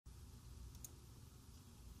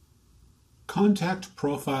Contact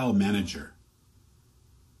Profile Manager.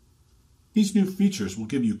 These new features will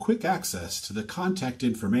give you quick access to the contact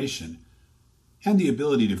information and the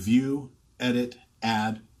ability to view, edit,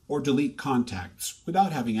 add, or delete contacts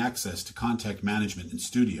without having access to contact management in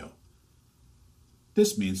Studio.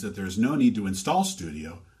 This means that there is no need to install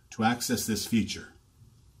Studio to access this feature.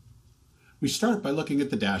 We start by looking at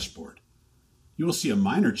the dashboard. You will see a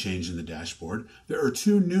minor change in the dashboard. There are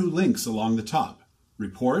two new links along the top,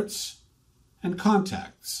 Reports and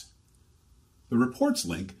Contacts. The Reports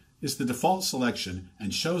link is the default selection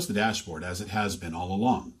and shows the dashboard as it has been all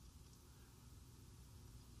along.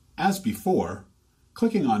 As before,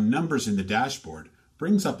 clicking on numbers in the dashboard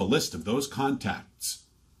brings up a list of those contacts,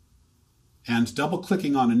 and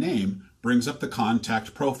double-clicking on a name brings up the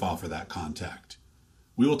contact profile for that contact.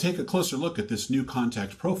 We will take a closer look at this new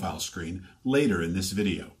contact profile screen later in this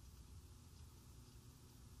video.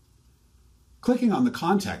 Clicking on the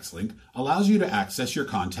Contacts link allows you to access your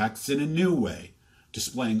contacts in a new way,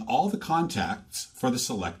 displaying all the contacts for the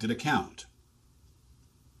selected account.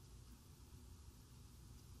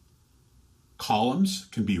 Columns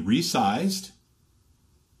can be resized,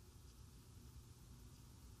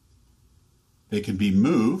 they can be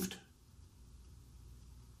moved,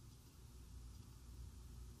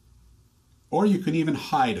 or you can even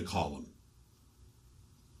hide a column.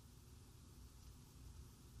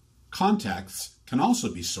 Contacts can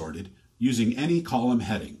also be sorted using any column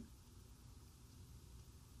heading.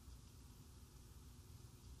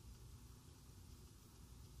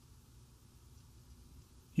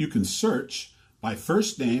 You can search by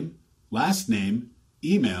first name, last name,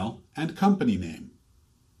 email, and company name.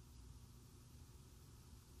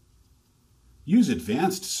 Use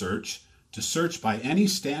Advanced Search to search by any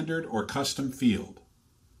standard or custom field.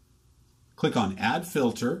 Click on Add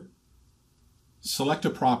Filter, select a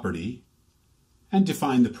property, and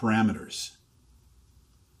define the parameters.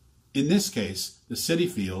 In this case, the city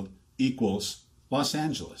field equals Los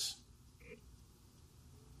Angeles.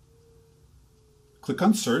 Click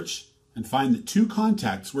on Search and find that two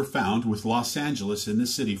contacts were found with Los Angeles in the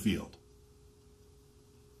city field.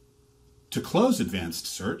 To close Advanced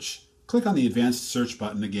Search, click on the Advanced Search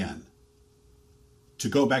button again. To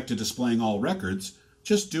go back to displaying all records,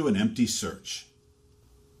 just do an empty search.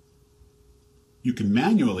 You can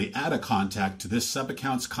manually add a contact to this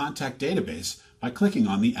sub-account's contact database by clicking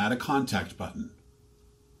on the Add a Contact button.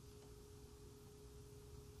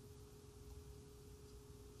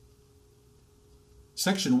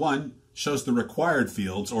 Section 1 shows the required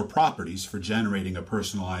fields or properties for generating a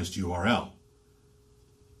personalized URL.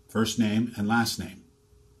 First name and last name.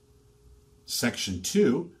 Section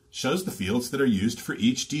 2 shows the fields that are used for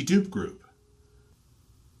each dedupe group.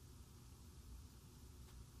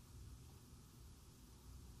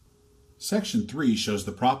 Section 3 shows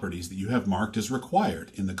the properties that you have marked as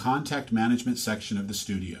required in the Contact Management section of the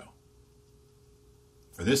Studio.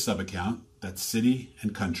 For this sub-account, that's city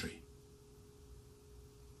and country.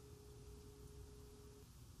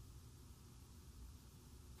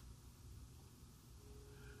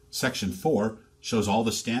 Section 4 shows all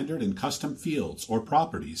the standard and custom fields or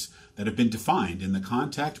properties that have been defined in the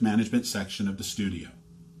Contact Management section of the Studio.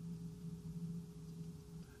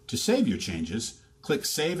 To save your changes, click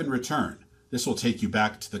Save and Return. This will take you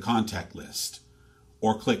back to the contact list.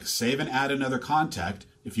 Or click Save and Add Another Contact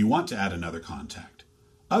if you want to add another contact.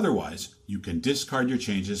 Otherwise, you can discard your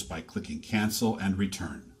changes by clicking Cancel and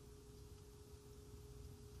Return.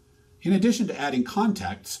 In addition to adding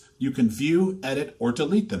contacts, you can view, edit, or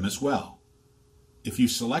delete them as well. If you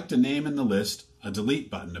select a name in the list, a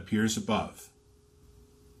delete button appears above.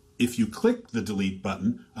 If you click the delete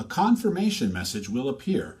button, a confirmation message will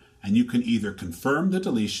appear, and you can either confirm the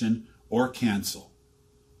deletion or cancel.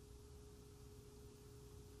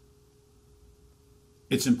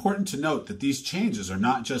 It's important to note that these changes are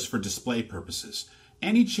not just for display purposes.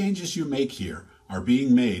 Any changes you make here are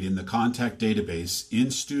being made in the contact database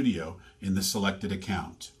in Studio in the selected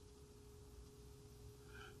account.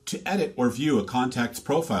 To edit or view a contact's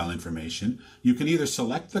profile information, you can either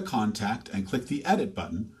select the contact and click the Edit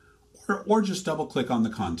button, or just double-click on the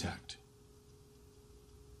contact.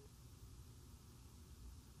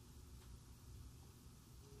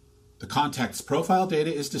 The contact's profile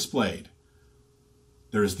data is displayed.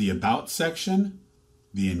 There is the About section,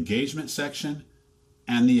 the Engagement section,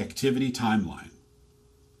 and the Activity timeline.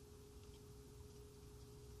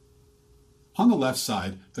 On the left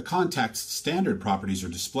side, the contact's standard properties are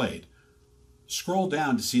displayed. Scroll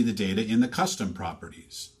down to see the data in the Custom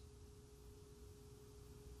properties.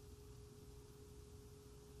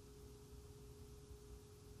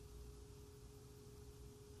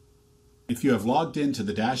 If you have logged into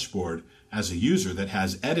the dashboard as a user that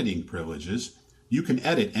has editing privileges, you can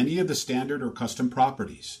edit any of the standard or custom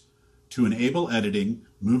properties. To enable editing,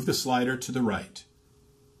 move the slider to the right.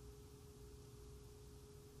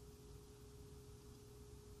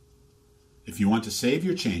 If you want to save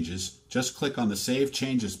your changes, just click on the Save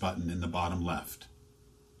Changes button in the bottom left.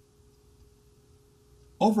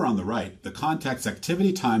 Over on the right, the contact's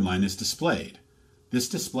activity timeline is displayed. This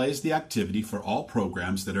displays the activity for all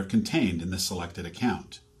programs that are contained in the selected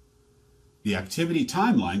account. The activity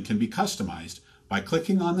timeline can be customized by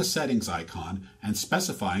clicking on the settings icon and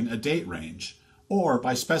specifying a date range, or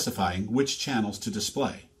by specifying which channels to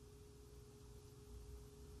display.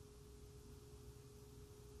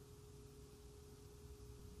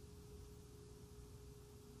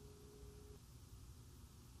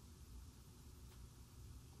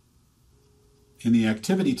 In the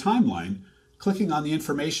activity timeline, clicking on the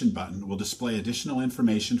Information button will display additional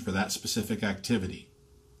information for that specific activity.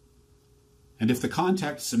 And if the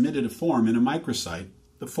contact submitted a form in a microsite,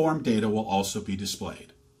 the form data will also be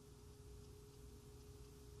displayed.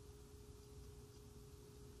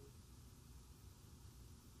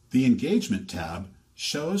 The Engagement tab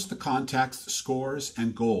shows the contact's scores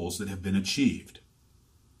and goals that have been achieved.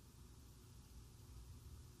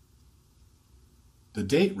 The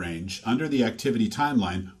date range under the activity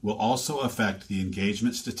timeline will also affect the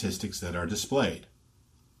engagement statistics that are displayed.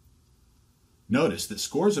 Notice that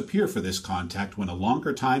scores appear for this contact when a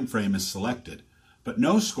longer time frame is selected, but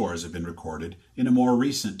no scores have been recorded in a more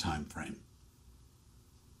recent time frame.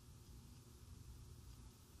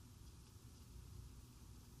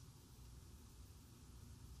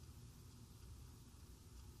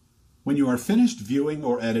 When you are finished viewing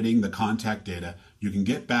or editing the contact data, you can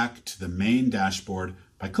get back to the main dashboard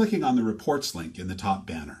by clicking on the Reports link in the top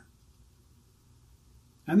banner.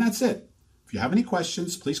 And that's it. If you have any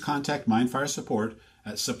questions, please contact Mindfire support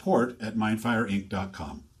at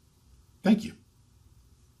support@mindfireinc.com. Thank you.